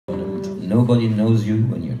nobody knows you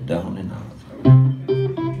when you're down and out.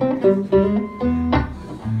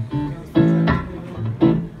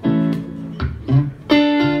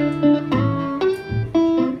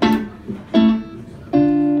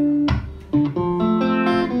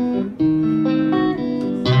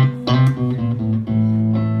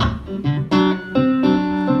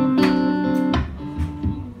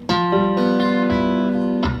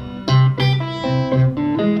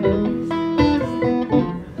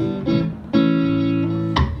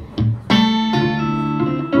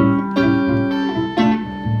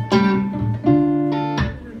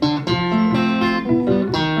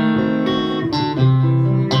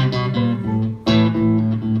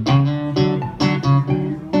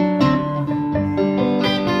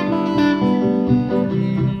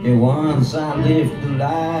 Once I lived the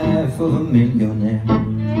life of a millionaire,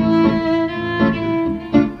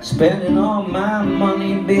 spending all my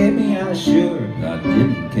money, baby, I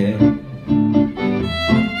didn't care.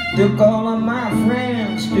 Took all of my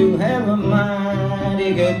friends to have a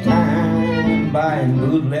mighty good time, buying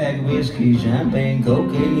bootleg whiskey, champagne,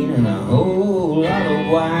 cocaine, and a whole lot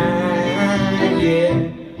of wine, yeah.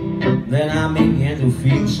 Then I began to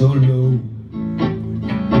feel so low.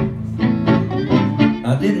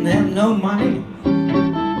 I didn't have no money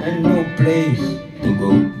and no place to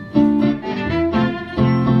go.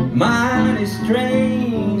 Mighty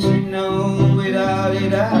strange, you know, without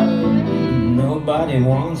it all. Nobody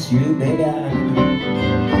wants you, baby.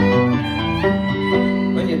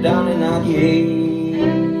 When you're down and out,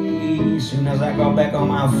 yeah. As soon as I got back on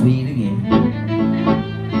my feet again,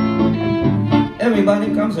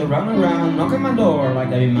 everybody comes around, knocking my door like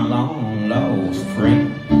they be my long lost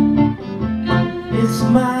friend. It's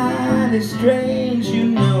mighty strange, you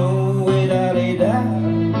know, without a doubt.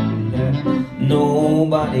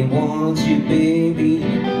 Nobody wants you, baby,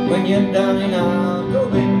 when you're down and out. Go,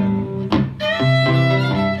 baby.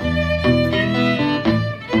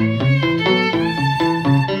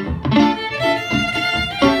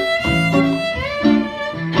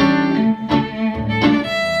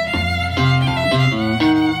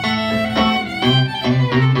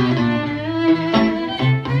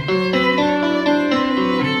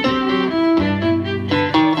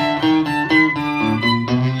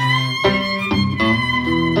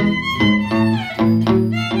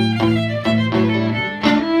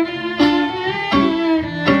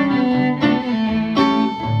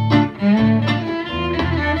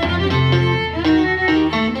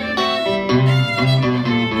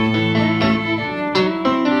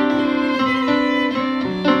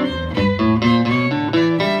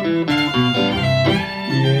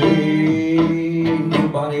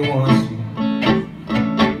 Nobody wants you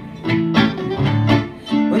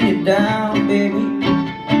when you're down, baby,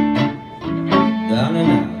 down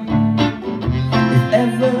and out. If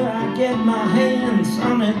ever I get my hands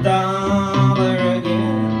on $1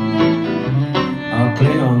 again, I'll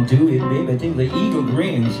cling on to it, baby, till the eagle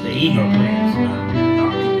grins. The eagle grins now.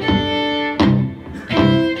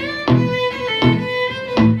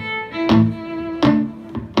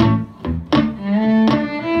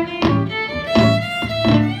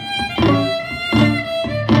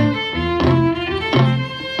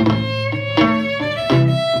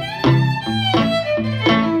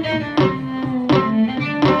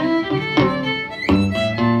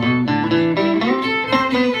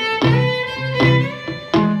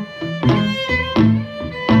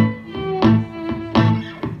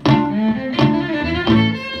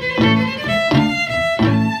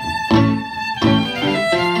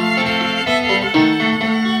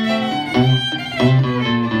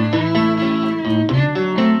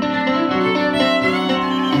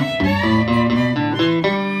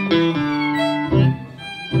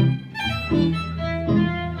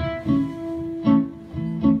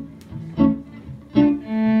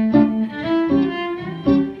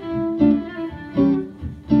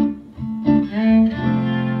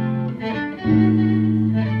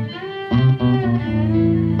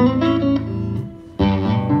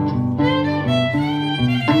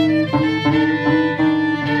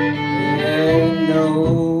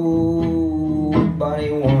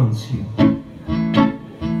 Nobody wants you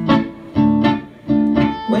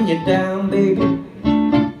when you're down, baby,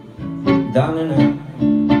 down and out.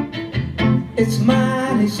 It's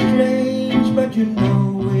mighty strange, but you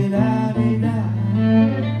know without a doubt,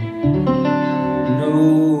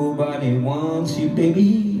 nobody wants you,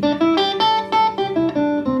 baby.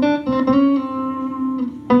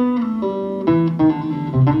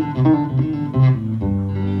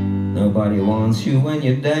 Nobody wants you when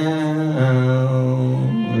you're down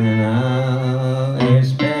and out,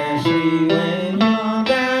 especially when you're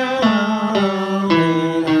down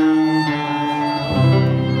and out.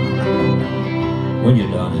 when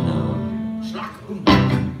you're down and out.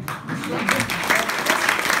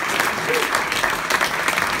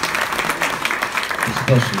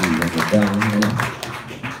 Especially when you're down and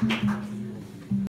out.